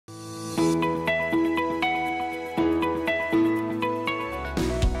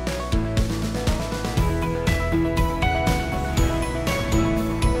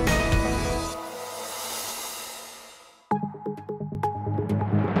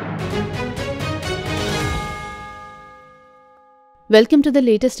Welcome to the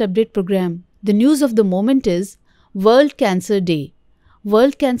latest update program. The news of the moment is World Cancer Day.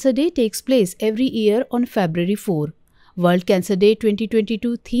 World Cancer Day takes place every year on February 4. World Cancer Day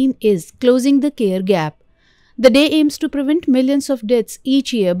 2022 theme is Closing the Care Gap. The day aims to prevent millions of deaths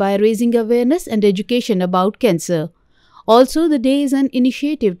each year by raising awareness and education about cancer. Also, the day is an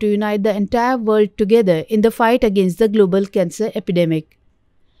initiative to unite the entire world together in the fight against the global cancer epidemic.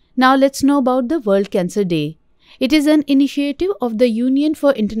 Now let's know about the World Cancer Day. It is an initiative of the Union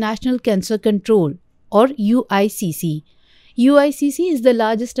for International Cancer Control, or UICC. UICC is the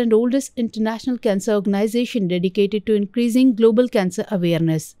largest and oldest international cancer organization dedicated to increasing global cancer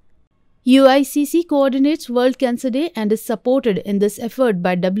awareness. UICC coordinates World Cancer Day and is supported in this effort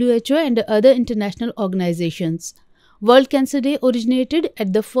by WHO and other international organizations. World Cancer Day originated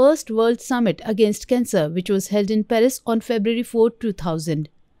at the first World Summit Against Cancer, which was held in Paris on February 4, 2000.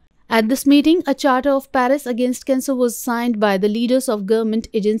 At this meeting, a Charter of Paris Against Cancer was signed by the leaders of government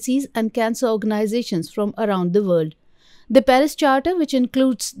agencies and cancer organizations from around the world. The Paris Charter, which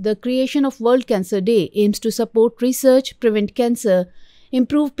includes the creation of World Cancer Day, aims to support research, prevent cancer,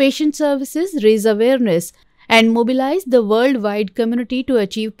 improve patient services, raise awareness, and mobilize the worldwide community to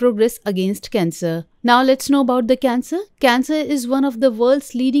achieve progress against cancer. Now let's know about the cancer. Cancer is one of the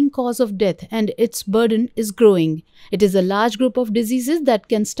world's leading cause of death and its burden is growing. It is a large group of diseases that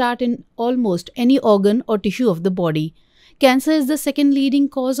can start in almost any organ or tissue of the body. Cancer is the second leading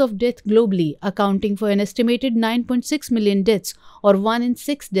cause of death globally, accounting for an estimated 9.6 million deaths or 1 in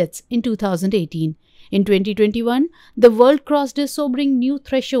 6 deaths in 2018. In 2021, the world crossed a sobering new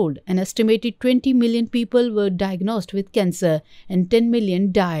threshold. An estimated 20 million people were diagnosed with cancer and 10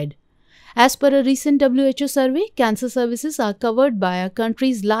 million died. As per a recent WHO survey, cancer services are covered by our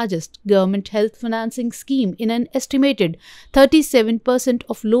country's largest government health financing scheme in an estimated 37%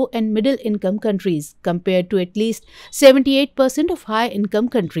 of low and middle income countries, compared to at least 78% of high income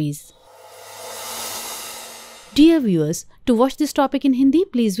countries. Dear viewers, to watch this topic in Hindi,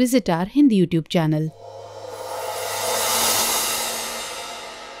 please visit our Hindi YouTube channel.